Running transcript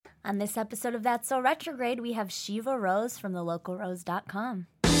On this episode of That's So Retrograde, we have Shiva Rose from thelocalrose.com.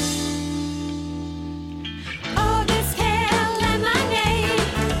 Oh, this kale lemonade,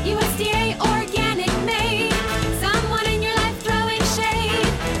 USDA organic made. Someone in your life throwing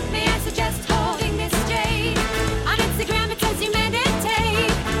shade. May I suggest holding this jade? On Instagram it says you meditate.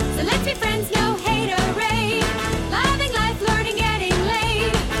 So let's be friends, no haterade. Loving life, learning, getting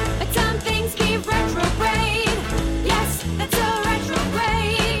laid. But some things be retrograde. Yes, that's so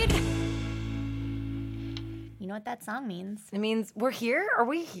retrograde. You know what that song means? It means we're here? Are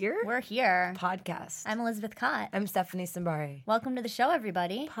we here? We're here. Podcast. I'm Elizabeth Cott. I'm Stephanie Simbari. Welcome to the show,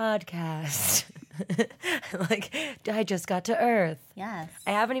 everybody. Podcast. Like, I just got to Earth. Yes.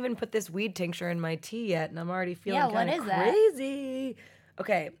 I haven't even put this weed tincture in my tea yet, and I'm already feeling what kind of is that? crazy.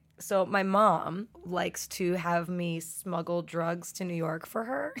 Okay, so my mom likes to have me smuggle drugs to New York for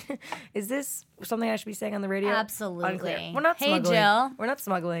her. Is this something I should be saying on the radio? Absolutely. Unclear. We're not Hey, smuggling. Jill. We're not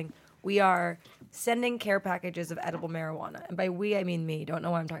smuggling. We are sending care packages of edible marijuana. And by we, I mean me. Don't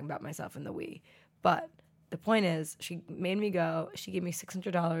know why I'm talking about myself in the we. But the point is, she made me go. She gave me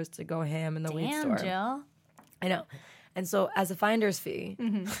 $600 to go ham in the weed store. Damn, Jill. I know. And so as a finder's fee,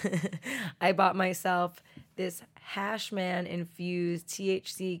 I bought myself this Hashman infused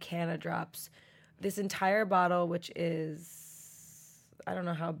THC canna drops. This entire bottle, which is, I don't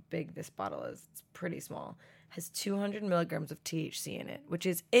know how big this bottle is. It's pretty small. Has 200 milligrams of THC in it, which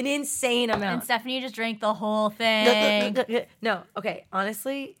is an insane And amount. Stephanie just drank the whole thing. No, okay.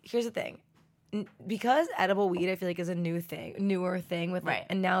 Honestly, here's the thing. Because edible weed, I feel like, is a newer thing with, like, Right.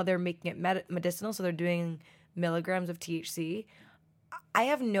 and now they're making it medicinal, so they're doing milligrams of THC. I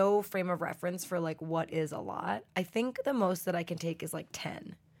have no frame of reference for, like, what is a lot. I think the most that I can take is like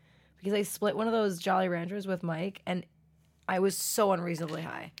 10, because I split one of those Jolly Ranchers with Mike, and I was so unreasonably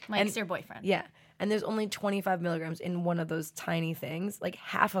high. Mike's your boyfriend. Yeah. And there's only 25 milligrams in one of those tiny things. Like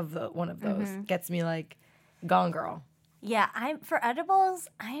half of one of those gets me like gone girl. Yeah, for edibles,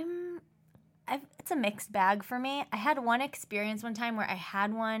 it's a mixed bag for me. I had one experience one time where I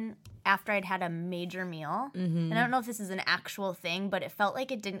had one after I'd had a major meal. And I don't know if this is an actual thing, but it felt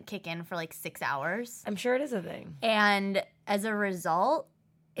like it didn't kick in for like 6 hours. I'm sure it is a thing. And as a result,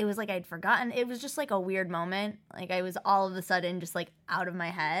 it was like I'd forgotten. It was just like a weird moment. Like I was all of a sudden just like out of my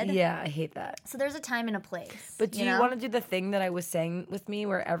head. Yeah, I hate that. So there's a time and a place. But do you know? want to do the thing that I was saying with me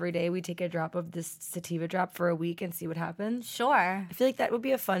where every day we take a drop of this sativa drop for a week and see what happens? Sure. I feel like that would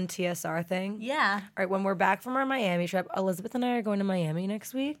be a fun TSR thing. Yeah, All right, when we're back from our Miami trip, Elizabeth and I are going to Miami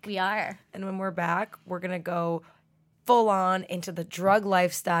next week. we are. And when we're back, we're going to go full on into the drug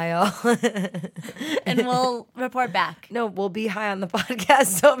lifestyle. And we'll report back. No, we'll be high on the podcast,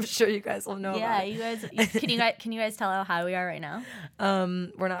 so I'm sure you guys will know Yeah, about it. you guys, can you guys tell how high we are right now?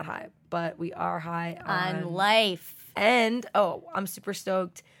 We're not high, but we are high On life. And I'm super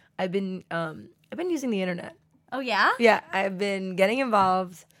stoked. I've been using the internet. Oh yeah? Yeah, I've been getting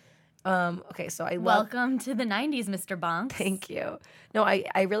involved. Okay, so I love. Welcome to the 90s, Mr. Bonks. Thank you. No,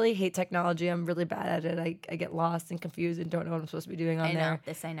 I really hate technology. I'm really bad at it. I get lost and confused and don't know what I'm supposed to be doing on I know. there.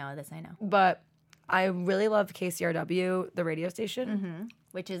 This I know. But I really love KCRW, the radio station.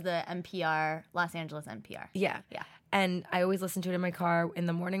 Which is the NPR, Los Angeles NPR. Yeah. Yeah. And I always listen to it in my car in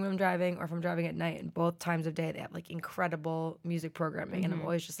the morning when I'm driving or if I'm driving at night. And both times of day, they have like incredible music programming. And I'm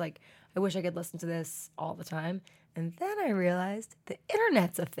always just like, I wish I could listen to this all the time. And then I realized the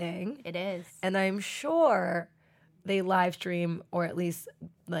internet's a thing. It is. And I'm sure they live stream or at least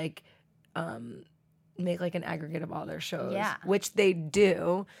like make like an aggregate of all their shows. Yeah. Which they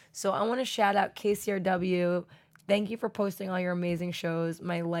do. So I want to shout out KCRW. Thank you for posting all your amazing shows.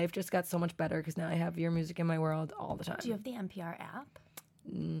 My life just got so much better because now I have your music in my world all the time. Do you have the NPR app?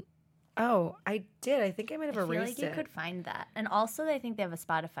 Oh, I did. I think I might have I feel erased like you it. could find that. And also, I think they have a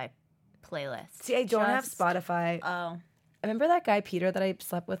Spotify playlist. See, I don't have Just- Spotify. Oh. Remember that guy Peter that I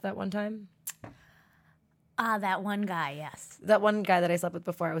slept with that one time? That one guy, yes. That one guy that I slept with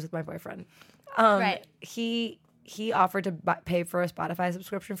before I was with my boyfriend. Right. He offered to pay for a Spotify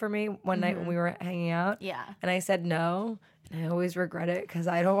subscription for me one night when we were hanging out. Yeah. And I said no. And I always regret it because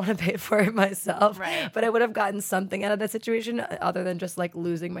I don't want to pay for it myself. Right. But I would have gotten something out of that situation other than just like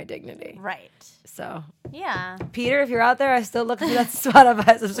losing my dignity. Right. So, Yeah. Peter, if you're out there, I still look for that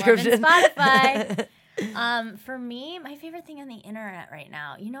Spotify subscription. Spotify. For me, my favorite thing on the internet right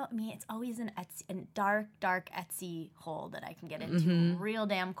now, you know me, it's always a dark Etsy hole that I can get into real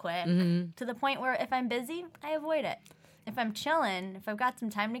damn quick to the point where if I'm busy, I avoid it. If I'm chilling, if I've got some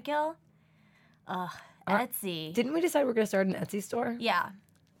time to kill, Etsy. Didn't we decide we're going to start an Etsy store? Yeah.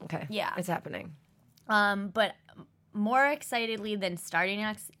 Okay. Yeah. It's happening. But more excitedly than starting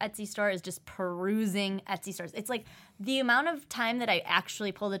an Etsy store is just perusing Etsy stores. It's like the amount of time that I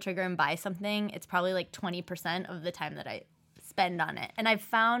actually pull the trigger and buy something, it's probably like 20% of the time that I spend on it. And I've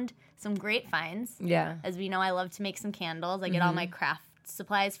found some great finds. Yeah. As we know, I love to make some candles. I get all my craft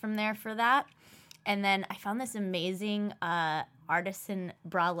supplies from there for that. And then I found this amazing artisan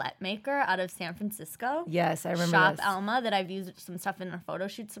bralette maker out of San Francisco. Yes, I remember Shop this. Alma, that I've used some stuff in her photo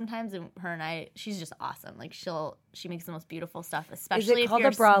shoots sometimes, and her and I, she's just awesome. Like she makes the most beautiful stuff, especially Is it called a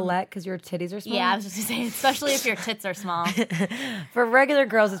bralette because your titties are small? Yeah, I was just gonna say, especially if your tits are small. For regular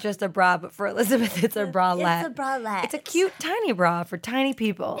girls, it's just a bra, but for Elizabeth, it's a bralette. It's a bralette. It's a cute tiny bra for tiny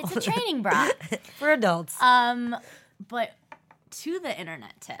people. It's a training bra. For adults. But to the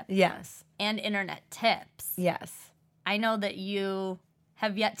internet tip Yes. and internet tips, Yes. I know that you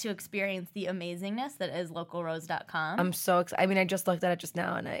have yet to experience the amazingness that is localrose.com. I'm so excited. I mean, I just looked at it just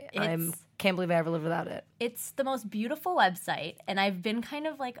now, and I can't believe I ever lived without it. It's the most beautiful website, and I've been kind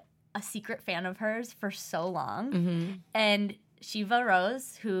of like a secret fan of hers for so long. Mm-hmm. And Shiva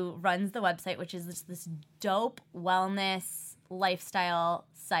Rose, who runs the website, which is this dope wellness lifestyle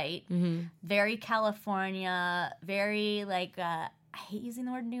site, very California, very like, I hate using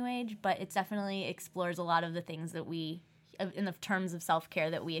the word new age, but it definitely explores a lot of the things that we, in the terms of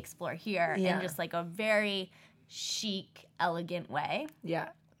self-care, that we explore here in just like a very chic, elegant way. Yeah.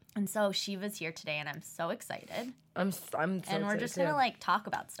 And so Shiva's here today, and I'm so excited. I'm so And we're excited just too. gonna like talk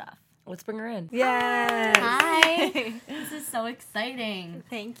about stuff. Let's bring her in. Yes. Hi. This is so exciting.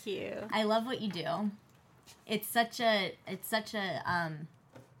 Thank you. I love what you do. It's such a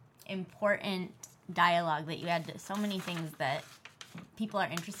important dialogue that you add to so many things that people are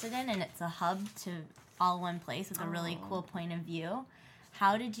interested in, and it's a hub to all one place with a really cool point of view.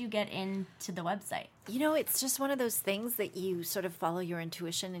 How did you get into the website? You know, it's just one of those things that you sort of follow your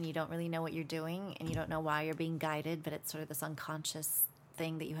intuition and you don't really know what you're doing and you don't know why you're being guided, but it's sort of this unconscious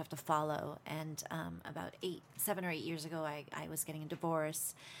thing that you have to follow. And about 7 or 8 years ago, I was getting a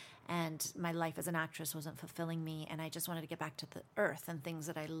divorce, and my life as an actress wasn't fulfilling me, and I just wanted to get back to the earth and things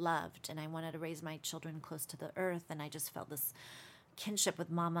that I loved, and I wanted to raise my children close to the earth, and I just felt this kinship with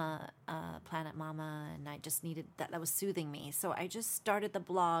Mama, Planet Mama, and I just needed that was soothing me. So I just started the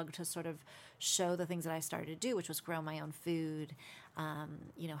blog to sort of show the things that I started to do, which was grow my own food,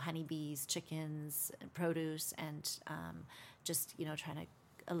 honeybees, chickens, produce, and just, trying to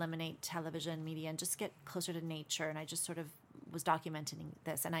eliminate television media and just get closer to nature. And I just sort of was documenting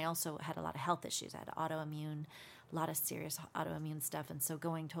this. And I also had a lot of health issues. I had autoimmune, a lot of serious autoimmune stuff. And so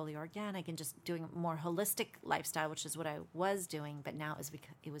going totally organic and just doing a more holistic lifestyle, which is what I was doing, but now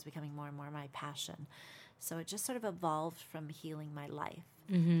it was becoming more and more my passion. So it just sort of evolved from healing my life.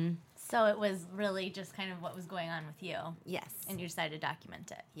 Mm-hmm. So it was really just kind of what was going on with you. Yes. And you decided to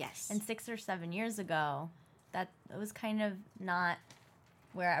document it. Yes. And 6 or 7 years ago, that was kind of not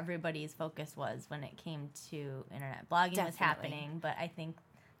where everybody's focus was when it came to internet. Blogging was happening, but I think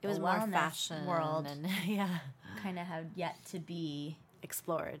it was the more wellness fashion world and kind of had yet to be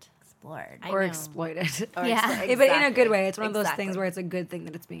explored. Or exploited. Or Yeah. explored. But in a good way. It's one of those Exactly. things where it's a good thing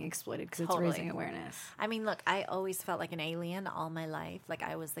that it's being exploited because Totally. it's raising awareness. I mean, look, I always felt like an alien all my life. Like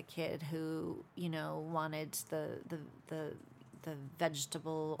I was the kid who, wanted the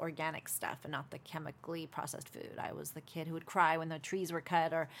vegetable organic stuff and not the chemically processed food. I was the kid who would cry when the trees were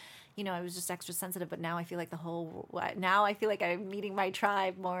cut, or, I was just extra sensitive. But now I feel like now I feel like I'm meeting my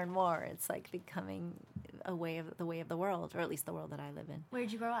tribe more and more. It's like becoming the way of the world, or at least the world that I live in. Where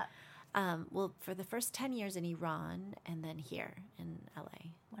did you grow up? Well, for the first 10 years in Iran, and then here in LA.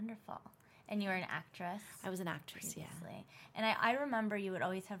 Wonderful. And you were an actress? I was an actress, yeah. Previously. And I remember you would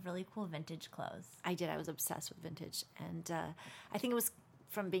always have really cool vintage clothes. I did. I was obsessed with vintage. And I think it was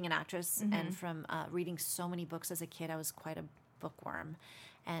from being an actress and from reading so many books as a kid. I was quite a bookworm.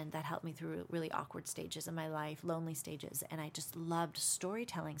 And that helped me through really awkward stages in my life, lonely stages. And I just loved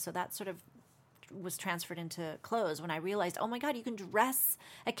storytelling. So that sort of was transferred into clothes when I realized, oh my God, you can dress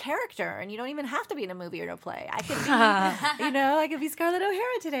a character and you don't even have to be in a movie or a play. I could be, I could be Scarlett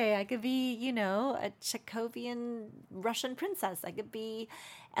O'Hara today. I could be, a Chekhovian Russian princess. I could be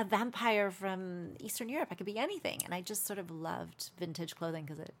a vampire from Eastern Europe. I could be anything. And I just sort of loved vintage clothing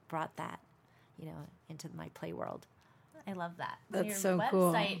because it brought that, into my play world. I love that. That's Your so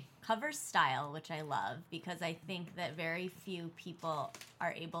cool. website covers style, which I love, because I think that very few people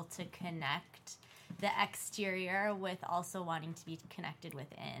are able to connect the exterior with also wanting to be connected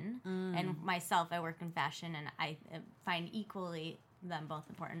within. And myself, I work in fashion, and I find equally them both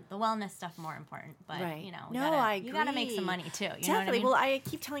important. The wellness stuff more important, but Right. you know, No, I you gotta make agree. some money too. You Definitely. know what I mean? Well, I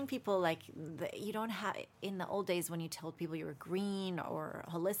keep telling people like you don't have in the old days when you told people you were green or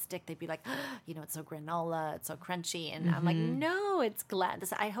holistic, they'd be like, you know, it's so granola, it's so crunchy, and I'm like, no, it's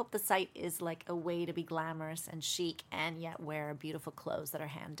I hope the site is like a way to be glamorous and chic, and yet wear beautiful clothes that are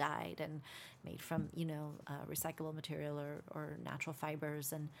hand dyed and made from recyclable material or natural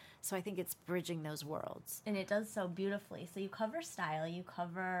fibers, and so I think it's bridging those worlds. And it does so beautifully. So you cover style, you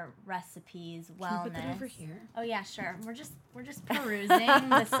cover recipes, wellness. Can you put that over here? Oh yeah, sure. We're just perusing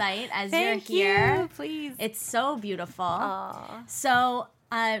the site as Thank you're here. you, please. It's so beautiful. Aw. So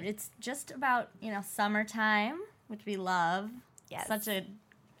it's just about summertime, which we love. Yes. Such a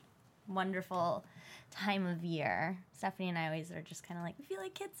wonderful time of year. Stephanie and I always are just kind of like, we feel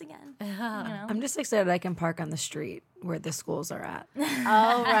like kids again. You know? I'm just excited I can park on the street where the schools are at.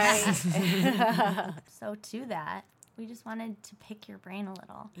 Oh, right. So to that, we just wanted to pick your brain a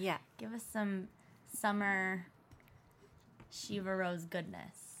little. Yeah. Give us some summer Shiva Rose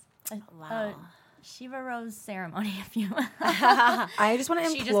goodness. Wow. Shiva Rose ceremony, if you will. I just want to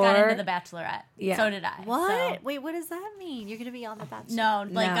implore. She just got into The Bachelorette. Yeah. So did I. What? So- Wait, what does that mean? You're going to be on The Bachelor? No,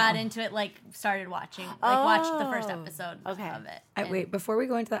 No. got into it, started watching, watched the first episode Okay. of it. Wait, before we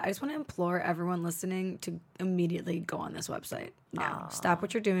go into that, I just want to implore everyone listening to immediately go on this website now. Stop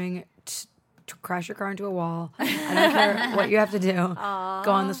what you're doing. To crash your car into a wall. I don't care what you have to do.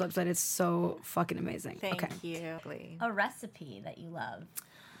 Go on this website. It's so fucking amazing. Thank okay. you. A recipe that you love.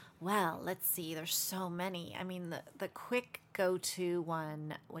 Well, let's see. There's so many. I mean, the quick go-to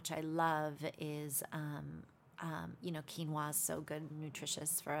one, which I love, is quinoa is so good,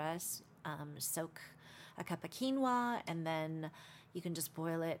 nutritious for us. Soak a cup of quinoa, and then you can just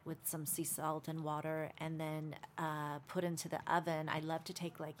boil it with some sea salt and water, and then put into the oven. I love to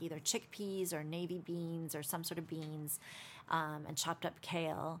take like either chickpeas or navy beans or some sort of beans, and chopped up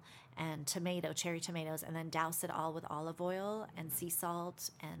kale and cherry tomatoes, and then douse it all with olive oil and sea salt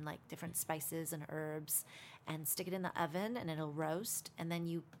and like different spices and herbs, and stick it in the oven, and it'll roast. And then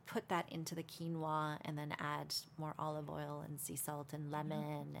you put that into the quinoa, and then add more olive oil and sea salt and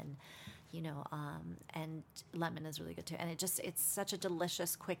lemon and and lemon is really good too. And it's such a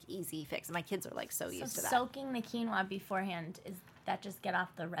delicious, quick, easy fix. My kids are like so used to that. Soaking the quinoa beforehand, is that just get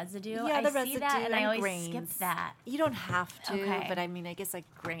off the residue? Yeah, I the see residue that, and I always grains. skip that. You don't have to, Okay. but I mean, I guess like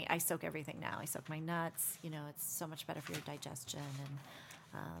grain. I soak everything now. I soak my nuts. It's so much better for your digestion and.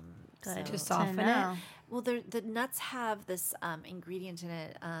 Good To to soften it? know. Well, the nuts have this ingredient in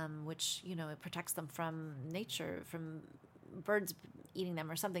it, which it protects them from nature, from birds eating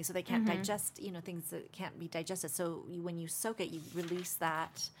them or something, so they can't digest things that can't be digested. So when you soak it, you release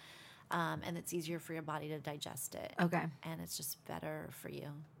that, and it's easier for your body to digest it. Okay. And it's just better for you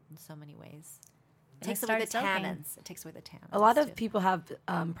in so many ways. It And takes away the start soaking. tannins. It takes away the tannins. A lot of too. people have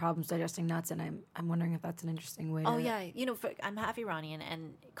problems digesting nuts, and I'm wondering if that's an interesting way to. Oh yeah, I'm half Iranian,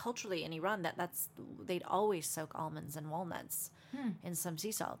 and culturally in Iran, they'd always soak almonds and walnuts in some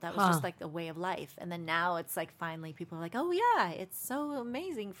sea salt. That was just like the way of life. And then now it's like finally people are like, oh yeah, it's so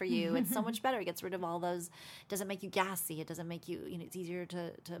amazing for you. It's so much better. It gets rid of all those. It doesn't make you gassy. It doesn't make you. It's easier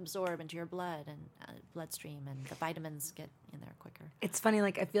to absorb into your blood and bloodstream, and the vitamins get in there quicker. It's funny,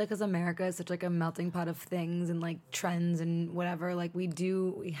 like I feel like because America is such like a melting pot of things and like trends and whatever, like we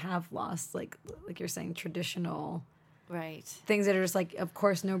have lost like you're saying traditional Right. things that are just like of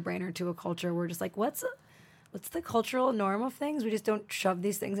course no brainer to a culture. We're just like what's the cultural norm of things? We just don't shove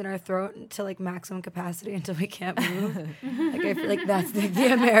these things in our throat to like maximum capacity until we can't move. Like I feel like that's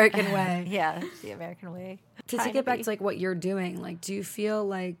the American way. Yeah, the American way. To Trying get back be. to like what you're doing, like do you feel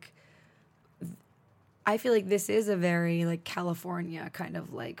like I feel like this is a very like California kind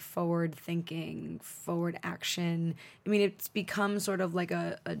of like forward thinking, forward action. I mean, it's become sort of like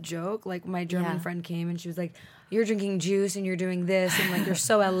a joke. Like my German Yeah. friend came and she was like, you're drinking juice and you're doing this and like you're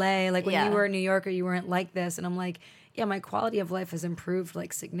so LA. Like when Yeah. you were a New Yorker, you weren't like this. And I'm like, yeah, my quality of life has improved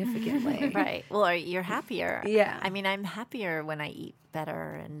like significantly. Right. Well, you're happier. Yeah. I mean, I'm happier when I eat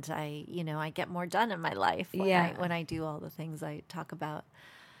better, and I get more done in my life Yeah. when I do all the things I talk about.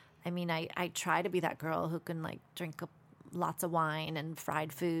 I mean, I try to be that girl who can like drink lots of wine and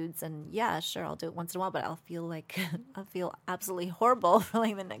fried foods, and yeah, sure, I'll do it once in a while, but I'll feel absolutely horrible for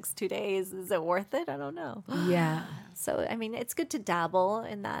like the next 2 days. Is it worth it? I don't know. Yeah. So, I mean, it's good to dabble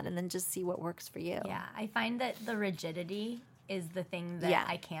in that and then just see what works for you. Yeah, I find that the rigidity is the thing that Yeah.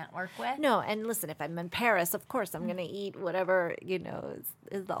 I can't work with. No, and listen, if I'm in Paris, of course I'm going to eat whatever,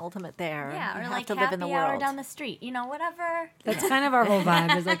 is the ultimate there. Yeah, You or have like to happy live in the hour world. down the street. Whatever. That's kind of our whole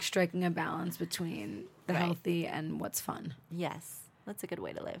vibe is like striking a balance between the Right. healthy and what's fun. Yes, that's a good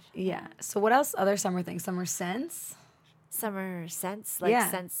way to live. Yeah. So what else? Other summer things? Summer scents? summer scents, like Yeah.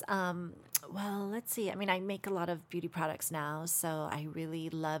 scents. Well, let's see. I mean, I make a lot of beauty products now, so I really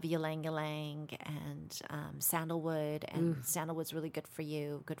love ylang ylang and sandalwood. And sandalwood's really good for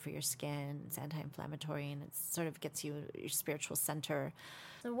you, good for your skin. It's anti-inflammatory, and it sort of gets you your spiritual center.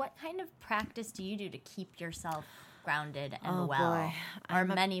 So what kind of practice do you do to keep yourself grounded and Oh, well? boy. Or I'm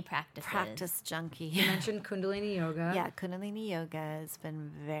a many practices? Practice junkie. You mentioned Kundalini yoga. Yeah, Kundalini yoga has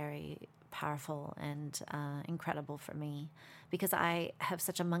been very powerful and incredible for me because I have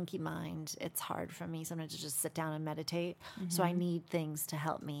such a monkey mind. It's hard for me sometimes to just sit down and meditate. So I need things to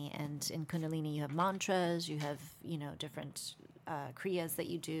help me. And in Kundalini, you have mantras, you have, different kriyas that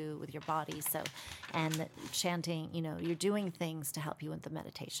you do with your body. So, and chanting, you're doing things to help you with the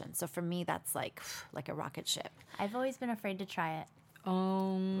meditation. So for me, that's like a rocket ship. I've always been afraid to try it.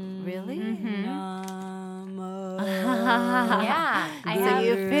 Really? Yeah. I So have.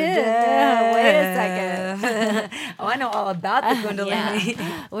 you've been. Wait a second. Oh, I know all about the Kundalini.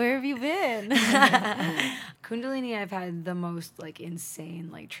 Where have you been? Kundalini, I've had the most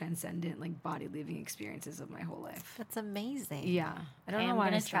insane, transcendent, body leaving experiences of my whole life. That's amazing. Yeah, I don't Okay, know I'm why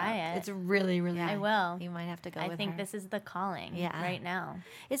gonna I stopped. try it. It's really, really. I will. You might have to go I with think her. this is the calling right now.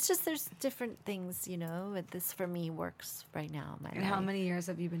 It's just there's different things, This for me works right now. In my And how life. many years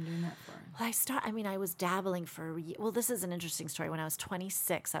have you been doing that for? Well, I was dabbling for well, this is an interesting story. When I was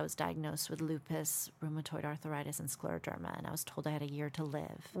 26, I was diagnosed with lupus, rheumatoid arthritis, and scleroderma, and I was told I had a year to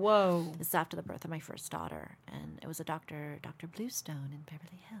live. Whoa. This is after the birth of my first daughter, and it was a Dr. Bluestone in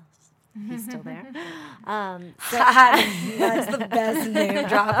Beverly Hills. He's still there. That's the best name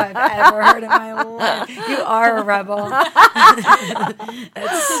drop I've ever heard in my life. You are a rebel.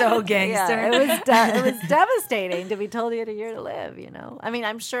 That's so gangster. Yeah, it was devastating to be told you had a year to live. I mean,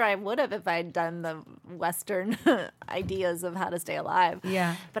 I'm sure I would have if I'd done the Western ideas of how to stay alive.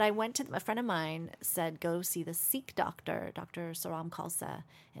 Yeah. But I went to a friend of mine said go see the Sikh doctor, Dr. Saram Khalsa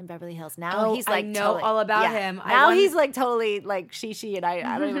in Beverly Hills. Now Oh, he's I like know totally, all about him. I Now won- he's like totally like shishi, and I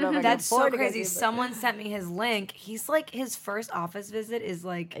don't even know if I can That's so afford to go crazy. see him, but Someone sent me his link. He's his first office visit is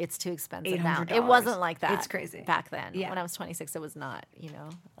it's too expensive now. $800. It wasn't like that. It's crazy. back then. Yeah. When I was 26, it was not.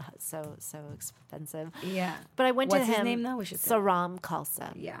 So expensive. Yeah. But I went What's to him. his name though? We should say. Saram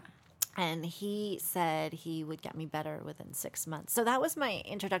Khalsa. Yeah. And he said he would get me better within 6 months. So that was my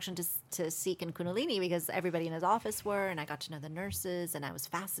introduction to Sikh and Kundalini because everybody in his office were, and I got to know the nurses, and I was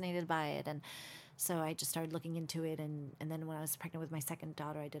fascinated by it. And so I just started looking into it. And then when I was pregnant with my second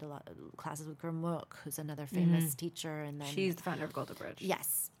daughter, I did a lot of classes with Gurmukh, who's another famous teacher. And then She's the founder of Golden Bridge.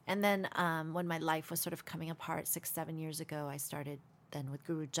 yes. And then when my life was sort of coming apart 6-7 years ago, I started then with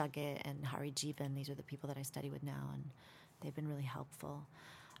Guru Jagat and Hari Jivan. These are the people that I study with now, and they've been really helpful.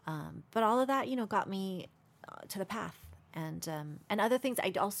 But all of that, got me to the path, and other things.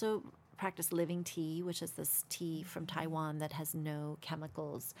 I also practice living tea, which is this tea from Taiwan that has no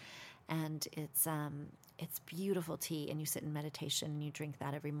chemicals, and it's beautiful tea. And you sit in meditation and you drink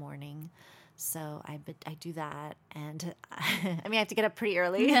that every morning. So I do that, and I mean I have to get up pretty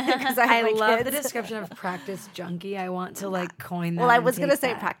early because I love kids. the description of practice junkie. I want to coin that. Well, I and was going to take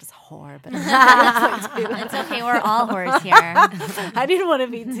say that. practice whore, but It's okay. We're all whores here. I didn't want to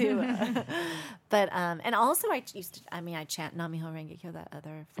be too. But and also I chant Nam-myoho Renge-kyo, that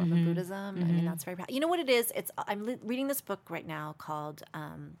other form of Buddhism. I mean that's very. You know what it is? I'm reading this book right now called.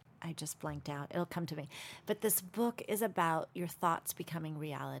 I just blanked out. It'll come to me. But this book is about your thoughts becoming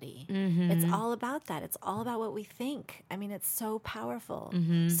reality. It's all about that. It's all about what we think. I mean, it's so powerful.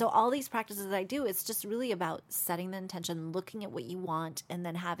 So all these practices that I do, it's just really about setting the intention, looking at what you want, and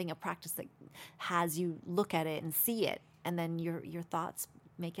then having a practice that has you look at it and see it. And then your thoughts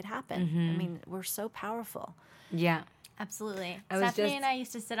make it happen. I mean, we're so powerful. Yeah. Absolutely. I was Stephanie just- and I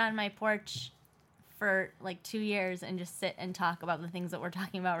used to sit on my porch for 2 years and just sit and talk about the things that we're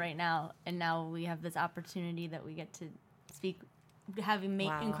talking about right now. And now we have this opportunity that we get to speak,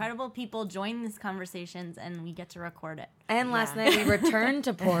 Wow. incredible people join these conversations, and we get to record it. And last night we returned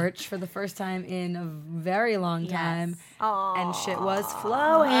to Porch for the first time in a very long time. And shit was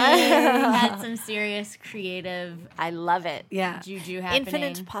flowing. Had some serious creative I love it. Yeah. juju happening.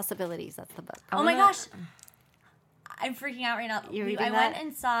 Infinite Possibilities. That's the book. Oh my gosh. I'm freaking out right now. You're I reading went that?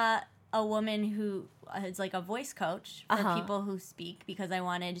 and saw a woman who is like a voice coach for people who speak because I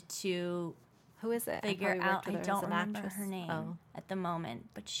wanted to Who is it? I figure probably worked out. with I her as don't an remember actress. her name Oh. at the moment,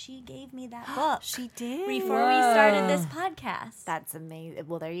 but she gave me that book. She did. Before we started this podcast. That's amazing.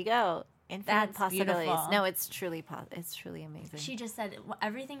 Well, there you go. Infinite That's possibilities. beautiful. No, it's truly amazing. She just said,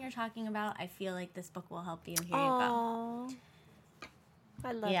 everything you're talking about, I feel like this book will help you. Here you go. Oh,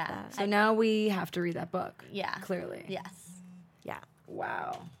 I love Yeah. that. So now we have to read that book. Yeah. Clearly. Yes. Yeah.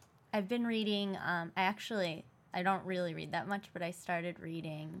 Wow. I've been reading, I actually I don't really read that much, but I started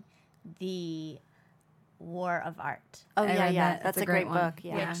reading The War of Art, Oh, I yeah, read yeah. that. That's It's a a great great one. book.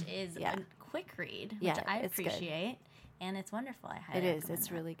 Yeah. which is Yeah. a quick read, which Yeah, I it's good. appreciate, and it's wonderful. I It highly is. recommend It's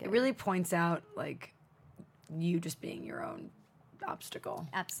that. really good. It really points out like you just being your own obstacle.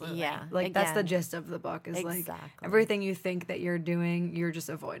 Absolutely. Yeah. Like that's the Again. gist of the book is like Exactly. everything you think that you're doing, you're just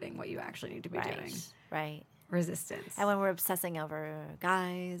avoiding what you actually need to be Right. doing. Right. Resistance. And when we're obsessing over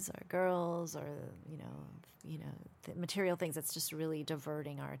guys or girls or the material things, it's just really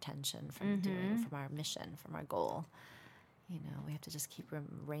diverting our attention from doing from our mission, from our goal. We have to just keep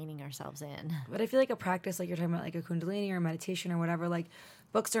reining ourselves in. But I feel like a practice, like you're talking about, like a Kundalini or meditation or whatever, like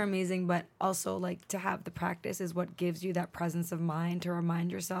books are amazing, but also like to have the practice is what gives you that presence of mind to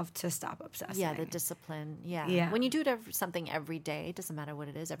remind yourself to stop obsessing. Yeah, the discipline. Yeah. Yeah. When you do something every day, it doesn't matter what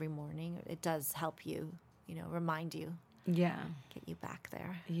it is, every morning, it does help you, remind you, Yeah. get you back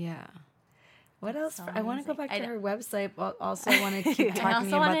there. Yeah. What else? so I want to go amazing. back to I her website, but also want to keep I talking also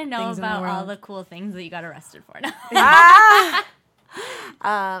about want to know things in the about all world. the cool things that you got arrested for now.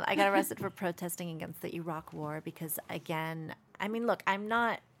 I got arrested for protesting against the Iraq war because, again, I mean, look,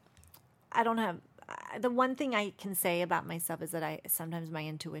 the one thing I can say about myself is that sometimes my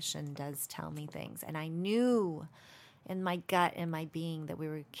intuition does tell me things. And I knew in my gut and my being that we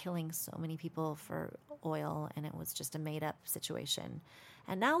were killing so many people for oil and it was just a made up situation.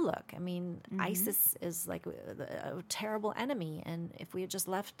 And now look, I mean, ISIS is like a terrible enemy. And if we had just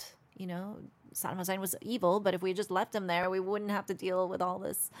left, Saddam Hussein was evil, but if we had just left him there, we wouldn't have to deal with all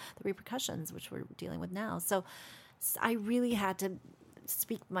the repercussions, which we're dealing with now. So I really had to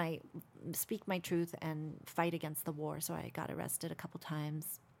speak my truth and fight against the war. So I got arrested a couple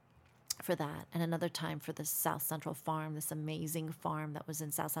times for that, and another time for the South Central Farm, this amazing farm that was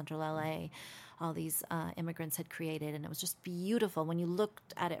in South Central LA. All these immigrants had created, and it was just beautiful. When you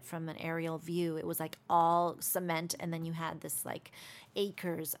looked at it from an aerial view, it was like all cement, and then you had this like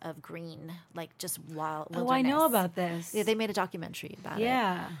acres of green, like just wild wilderness. Oh, I know about this. Yeah, they made a documentary about it.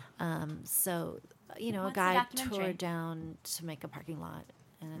 Yeah. So, a What's the guy documentary? tore down to make a parking lot,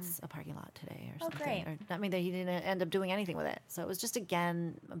 and it's a parking lot today or Oh, something. great. Or, I mean, he didn't end up doing anything with it. So it was just,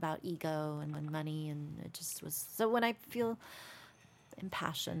 again, about ego and money, and it just was. So when I feel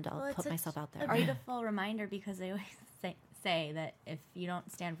impassioned, I'll Well, put it's myself out there. A beautiful reminder because they always say that if you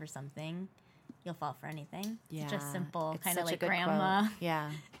don't stand for something, you'll fall for anything. Yeah, It's just simple, it's kind of such a like good grandma quote.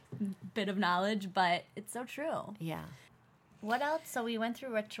 Yeah, bit of knowledge, but it's so true. yeah. What else? So we went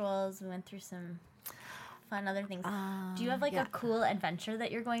through rituals. We went through some fun other things. Do you have like yeah. a cool adventure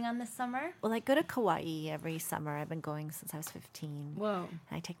that you're going on this summer? Well, I go to Kauai every summer. I've been going since I was 15. Whoa.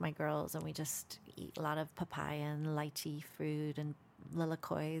 I take my girls and we just eat a lot of papaya and lychee fruit and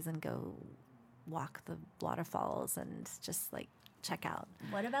lilacois and go walk the waterfalls and just like check out.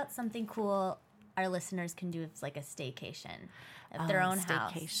 What about something cool our listeners can do? It's like a staycation at their own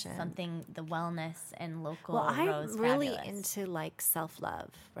house. Staycation. Something, the wellness and local Well, I'm rose really fabulous. into like self-love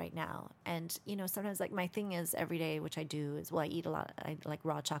right now. And, sometimes like my thing is every day, which I do is, I eat a lot. I like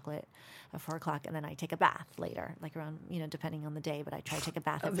raw chocolate at 4 o'clock and then I take a bath later, like around, depending on the day, but I try to take a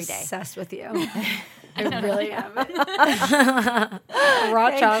bath every day. Obsessed with you. I really am. Raw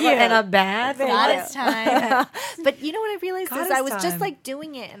chocolate and a bath. Goddess time. But you know what I realized is Goddess I was just time. like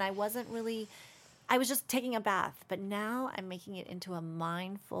doing it and I wasn't really, I was just taking a bath. But now I'm making it into a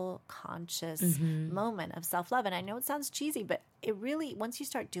mindful, conscious moment of self-love. And I know it sounds cheesy, but it really, once you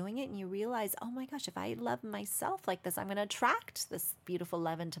start doing it and you realize, oh my gosh, if I love myself like this, I'm going to attract this beautiful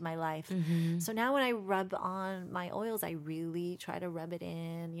love into my life. So now when I rub on my oils, I really try to rub it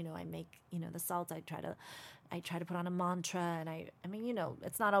in. I make, the salts, I try to put on a mantra, and I mean,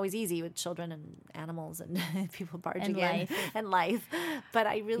 it's not always easy with children and animals and people barging in and life, but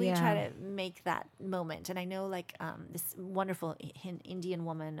I really try to make that moment. And I know like this wonderful Indian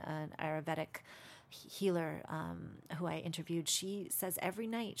woman, an Ayurvedic healer who I interviewed, she says every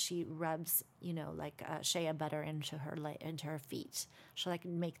night she rubs, like shea butter into her feet. She'll like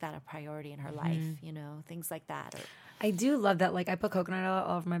make that a priority in her life, things like that. I do love that. Like I put coconut oil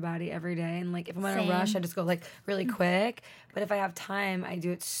all over my body every day, and like if I'm in a Same. rush, I just go like really quick. But if I have time, I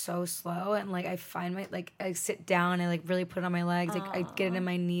do it so slow, and like I find I sit down, and I like really put it on my legs, like I get it in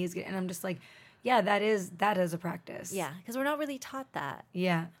my knees, and I'm just like, yeah, that is a practice. Yeah, because we're not really taught that.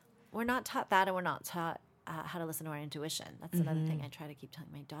 Yeah. We're not taught that, and we're not taught how to listen to our intuition. That's another thing I try to keep telling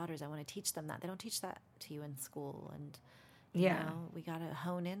my daughters. I want to teach them that. They don't teach that to you in school, and we got to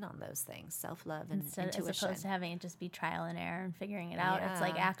hone in on those things: self-love and intuition. As opposed to having it just be trial and error and figuring it out. It's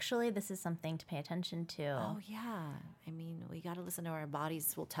like, Yeah. actually, this is something to pay attention to. Oh yeah, I mean, we got to listen to our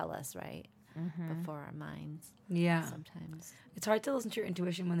bodies. Will tell us, right? before our minds. Yeah. Sometimes. It's hard to listen to your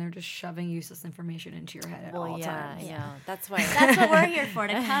intuition when they're just shoving useless information into your head at all times. I know. That's why. That's what we're here for,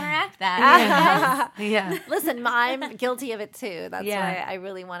 to counteract that. Yeah. Listen, I'm guilty of it too. That's Yeah. why I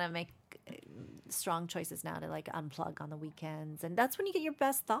really want to make strong choices now to like unplug on the weekends, and that's when you get your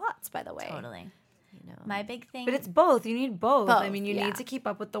best thoughts. By the way, Totally. You know, My big thing. But it's both. You need both. I Both, mean, you yeah. need to keep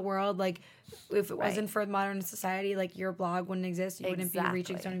up with the world. Like, if it wasn't for modern society, like, your blog wouldn't exist. You wouldn't be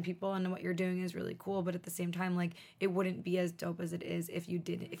reaching so many people, and what you're doing is really cool. But at the same time, like, it wouldn't be as dope as it is if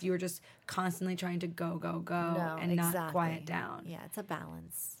you were just constantly trying to go, and not quiet down. Yeah, it's a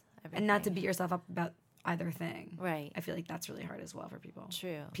balance. And not to beat yourself up about either thing. Right. I feel like that's really hard as well for people.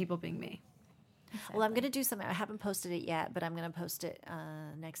 True. People being me. Well, I'm going to do something. I haven't posted it yet, but I'm going to post it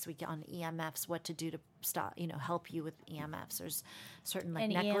next week on EMFs, what to do to stop, help you with EMFs. There's certain like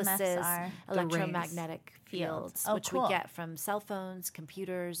And necklaces, EMFs are electromagnetic fields, Oh, which cool. we get from cell phones,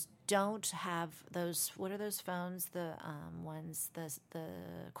 computers. Don't have those. What are those phones? The ones, the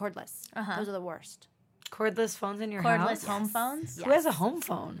cordless. Those are the worst. Cordless phones in your Cordless house? home phones? Who has a home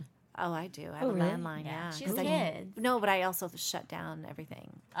phone? Oh, I do. I have a really? landline. Yeah, She's 'Cause I- kids. No, but I also shut down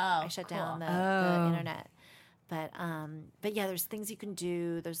everything. Oh, I shut cool. down the internet. But yeah, there's things you can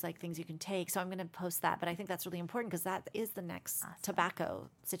do. There's like things you can take. So I'm going to post that. But I think that's really important because that is the next tobacco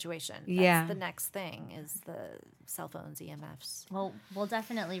situation. Yeah. That's the next thing is the cell phones, EMFs. Well, we'll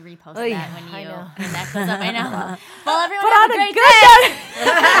definitely repost Oh, that yeah. when I you know. when that goes up. I know. Well, everyone But have on a a great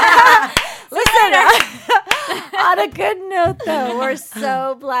good day. Listen, on a good note, though, we're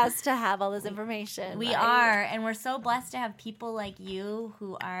so blessed to have all this information. We right? are, and we're so blessed to have people like you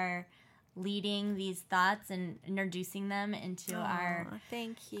who are leading these thoughts and introducing them into Aw,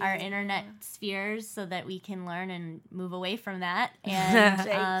 thank you. our internet spheres so that we can learn and move away from that and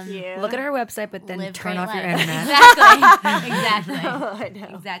Thank you. Look at her website, but then live turn great off your lives. internet. Exactly. I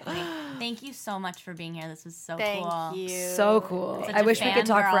know. Exactly. Thank you so much for being here. This was so Thank cool. you. So cool. Such I a wish we could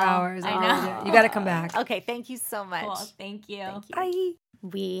talk for fangirl. hours. I Oh, know. You got to come back. Okay, thank you so much. Cool. Thank you. Thank you. Bye.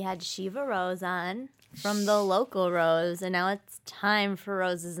 We had Shiva Rose on from the local Rose, and now it's time for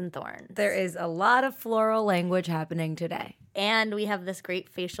Roses and Thorns. There is a lot of floral language happening today. And we have this great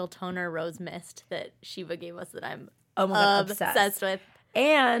facial toner Rose Mist that Shiva gave us that I'm Oh my God, obsessed with.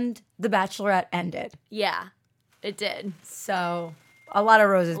 And The Bachelorette ended. Yeah, it did. So a lot of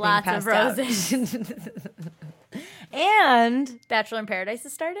roses Lots being of passed roses. out. and Bachelor in Paradise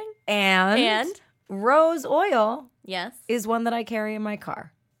is starting? and rose oil Yes. is one that I carry in my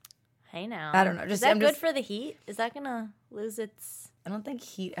car. Hey now. I don't know, Is just- that I'm good just- for the heat? Is that going to lose its... I don't think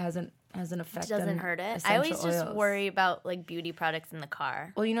heat has an effect. Doesn't on hurt it. I essential always just oils. worry about like beauty products in the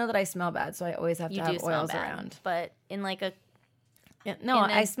car. Well, you know that I smell bad, so I always have to You have do smell oils bad, around. but in like a Yeah, no, in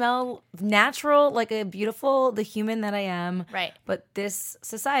a- I smell natural, like a beautiful, the human that I am. right. But this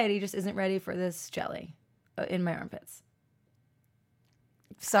society just isn't ready for this jelly in my armpits.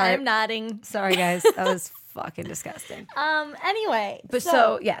 Sorry, I'm nodding. sorry guys, that was fucking disgusting. Anyway, But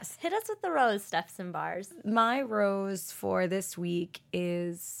so yes, hit us with the rose stuffs and bars. my rose for this week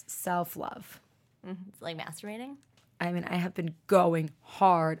is self-love. It's like masturbating. I mean, I have been going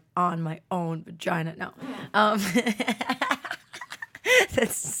hard on my own vagina. No.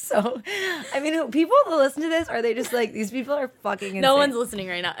 That's so. I mean, people that listen to this, are they just like, these people are fucking insane? No one's listening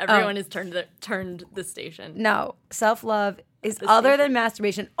right now. Everyone has turned the station. No, self-love is other than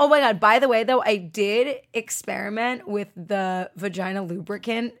masturbation. Oh my God. By the way, though, I did experiment with the vagina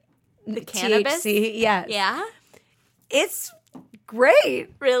lubricant. The cannabis? THC. Yes. Yeah. It's great.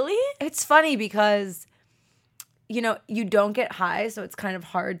 Really? It's funny because, you don't get high, so it's kind of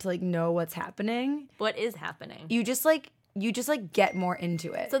hard to like know what's happening. What is happening? You just get more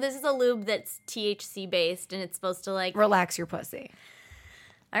into it. So this is a lube that's THC based, and it's supposed to like. Relax your pussy.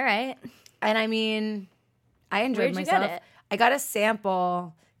 All right. And I mean, I enjoyed Where'd you myself. get it? I got a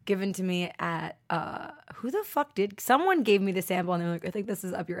sample given to me at who the fuck did? Someone gave me the sample and they're like, I think this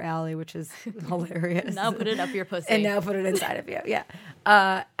is up your alley, which is hilarious. Now put it up your pussy. And now put it inside of you. Yeah.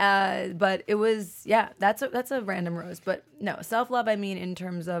 But it was, that's a random rose. But no, self-love, I mean, in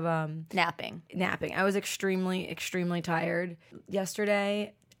terms of napping. I was extremely, extremely tired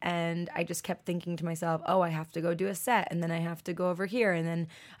yesterday. And I just kept thinking to myself, oh, I have to go do a set. And then I have to go over here. And then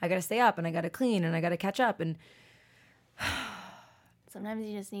I got to stay up and I got to clean and I got to catch up. And Sometimes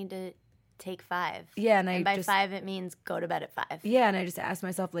you just need to take 5. yeah, and By 5, it means go to bed at 5. Yeah, and I just asked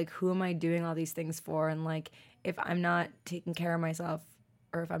myself, like, who am I doing all these things for? And, like, if I'm not taking care of myself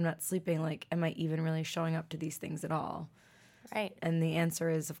or if I'm not sleeping, like, am I even really showing up to these things at all? Right. And the answer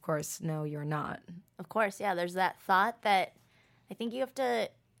is, of course, no, you're not. Of course, yeah. There's that thought that I think you have to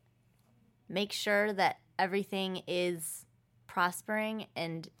make sure that everything is prospering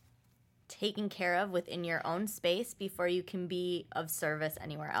and taken care of within your own space before you can be of service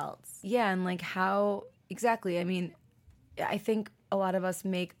anywhere else. Yeah, and like how exactly. I mean, I think a lot of us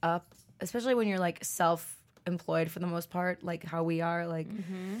make up, especially when you're like self-employed for the most part, like how we are, like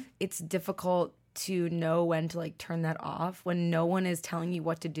it's difficult to know when to like turn that off when no one is telling you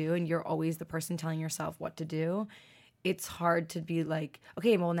what to do and you're always the person telling yourself what to do. It's hard to be like,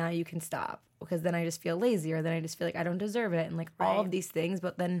 okay, well now you can stop, because then I just feel lazy, or then I just feel like I don't deserve it, and like all of these things.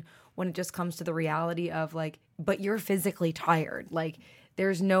 But then when it just comes to the reality of like, but you're physically tired, like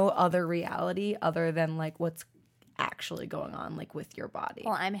there's no other reality other than like what's actually going on like with your body.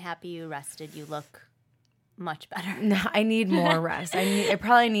 Well, I'm happy you rested. You look much better. No, I need more rest. I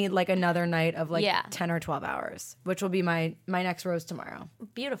probably need like another night of like 10 or 12 hours, which will be my next rose tomorrow.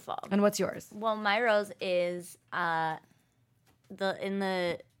 Beautiful. And what's yours? Well, my rose is in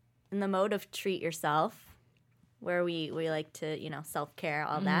the mode of treat yourself, where we like to, self-care,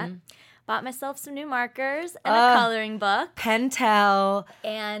 all that. Bought myself some new markers and a coloring book. Pentel.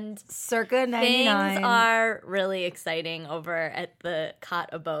 And circa 99. Things are really exciting over at the Cot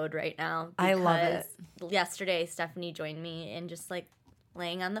Abode right now. I love it. Yesterday, Stephanie joined me in just like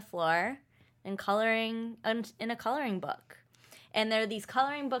laying on the floor and coloring in a coloring book. And there are these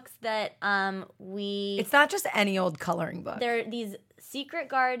coloring books that It's not just any old coloring book. They're these secret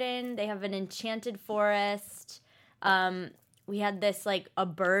garden. They have an enchanted forest. We had this like a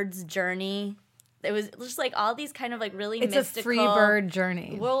bird's journey. It was just like all these kind of like really mystical. It's a free bird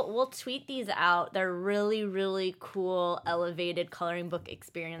journey. We'll tweet these out. They're really, really cool, elevated coloring book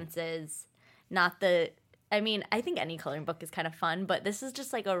experiences. I think any coloring book is kind of fun, but this is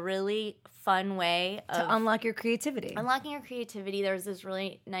just like a really fun way to unlock your creativity. Unlocking your creativity. There was this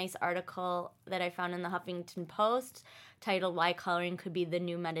really nice article that I found in the Huffington Post titled "Why Coloring Could Be the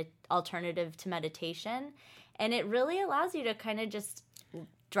New Alternative to Meditation." And it really allows you to kind of just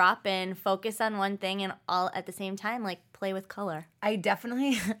drop in, focus on one thing, and all at the same time, like play with color. I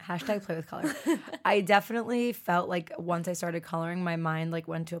definitely, hashtag play with color. I definitely felt like once I started coloring, my mind like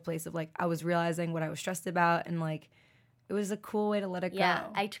went to a place of like, I was realizing what I was stressed about, and like, it was a cool way to let it go. Yeah,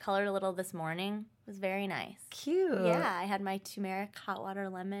 I colored a little this morning. It was very nice. Cute. Yeah, I had my turmeric, hot water,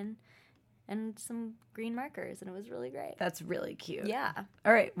 lemon, and some green markers, and it was really great. That's really cute. Yeah.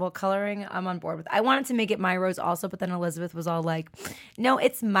 All right. Well, coloring, I'm on board with. I wanted to make it my rose also, but then Elizabeth was all like, no,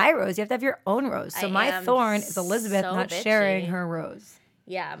 it's my rose. You have to have your own rose. So my thorn is Elizabeth so not bitchy. sharing her rose.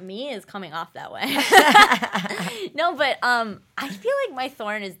 Yeah, me is coming off that way. No, but I feel like my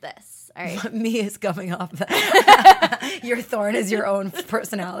thorn is this. All right. Me is coming off that. Your thorn is your own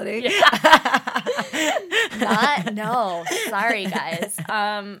personality. No. Sorry, guys.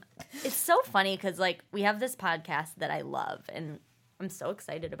 It's so funny because, like, we have this podcast that I love, and I'm so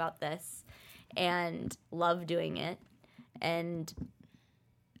excited about this and love doing it. And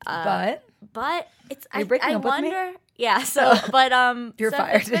but it's are you breaking up with me? Yeah. So, but you're so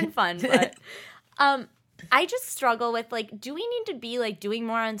fired. It's been fun, but I just struggle with like, do we need to be like doing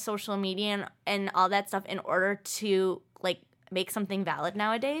more on social media and all that stuff in order to like make something valid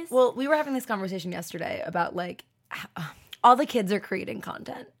nowadays? Well, we were having this conversation yesterday about like all the kids are creating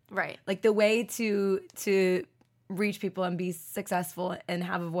content. Right. Like the way to reach people and be successful and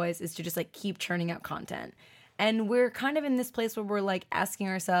have a voice is to just like keep churning out content. And we're kind of in this place where we're like asking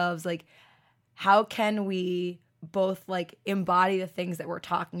ourselves like, how can we both like embody the things that we're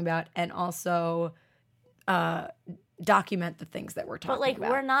talking about and also document the things that we're talking about.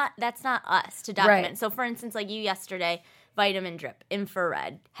 But like that's not us to document. Right. So for instance, like you yesterday, vitamin drip,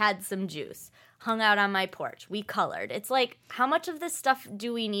 infrared, had some juice, hung out on my porch, we colored. It's like, how much of this stuff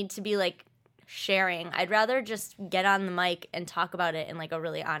do we need to be like sharing? I'd rather just get on the mic and talk about it in like a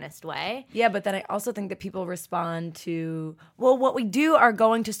really honest way. Yeah, but then I also think that people respond to, well, what we are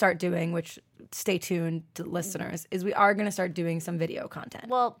going to start doing, which stay tuned to listeners, is we are going to start doing some video content.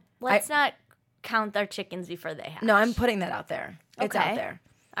 Well, let's not count our chickens before they hatch. No, I'm putting that out there. It's Okay. out there.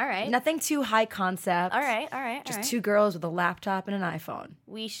 All right. Nothing too high concept. All right. Just two girls with a laptop and an iPhone.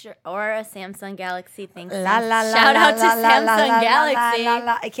 We should, or a Samsung Galaxy. Thanks. La, la, la, Shout la, out to la, la, Samsung la, la, Galaxy. la, la,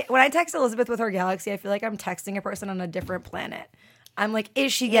 la. I can't, when I text Elizabeth with her Galaxy, I feel like I'm texting a person on a different planet. I'm like,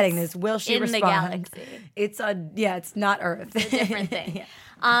 is she getting this? Will she in respond? the galaxy. It's not Earth. It's a different thing.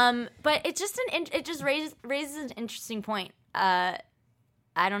 Yeah. But it's just it just raises an interesting point. I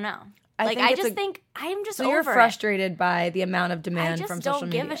don't know. I'm just so over you're it. frustrated by the amount of demand from social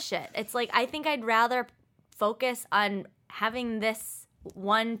media. I just don't give a shit. It's like, I think I'd rather focus on having this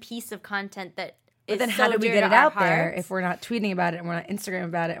one piece of content that But is then so how do we dear get to it our out there hearts. if we're not tweeting about it and we're not Instagram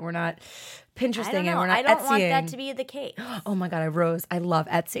about it and we're not Pinteresting I don't know. and we're not I don't Etsying? want that to be the case. Oh my God, I love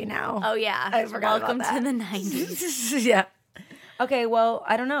Etsy now. Oh yeah. I forgot Welcome about to that. the 90s. Yeah. Okay, well,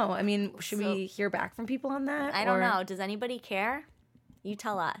 I don't know. I mean, should we hear back from people on that? I don't or know. Does anybody care? You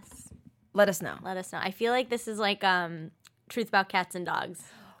tell us. Let us know. Let us know. I feel like this is like Truth About Cats and Dogs.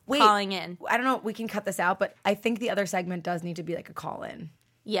 Wait, calling in. I don't know. We can cut this out, but I think the other segment does need to be like a call in.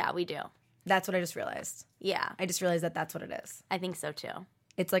 Yeah, we do. That's what I just realized. Yeah. I just realized that that's what it is. I think so too.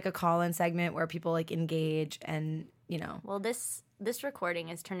 It's like a call in segment where people like engage and, Well, this recording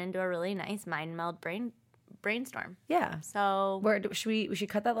has turned into a really nice mind meld brainstorm. Yeah. So we should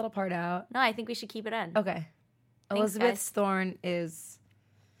cut that little part out. No, I think we should keep it in. Okay. Elizabeth's thorn is.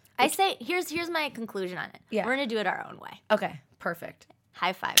 I say here's my conclusion on it. Yeah. We're gonna do it our own way. Okay. Perfect.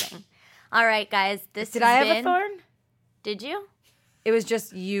 High fiving. All right, guys. Did I have a thorn? Did you? It was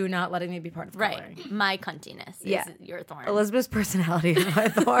just you not letting me be part of the coloring. Right. My cuntiness is your thorn. Elizabeth's personality is my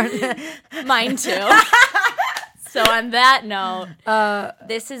thorn. Mine too. So on that note,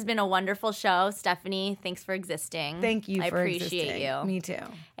 this has been a wonderful show. Stephanie, thanks for existing. Thank you for appreciate existing. you. Me too.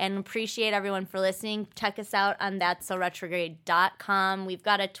 And appreciate everyone for listening. Check us out on that'ssoretrograde.com. We've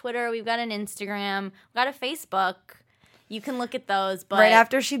got a Twitter. We've got an Instagram. We've got a Facebook. You can look at those. But right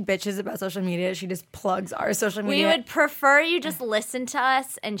after she bitches about social media, she just plugs our social media. We would prefer you just listen to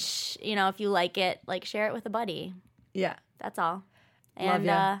us and, if you like it, share it with a buddy. Yeah. That's all. Love And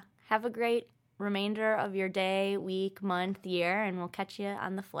ya. have a great remainder of your day, week, month, year, and we'll catch you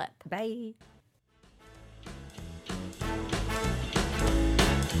on the flip. Bye.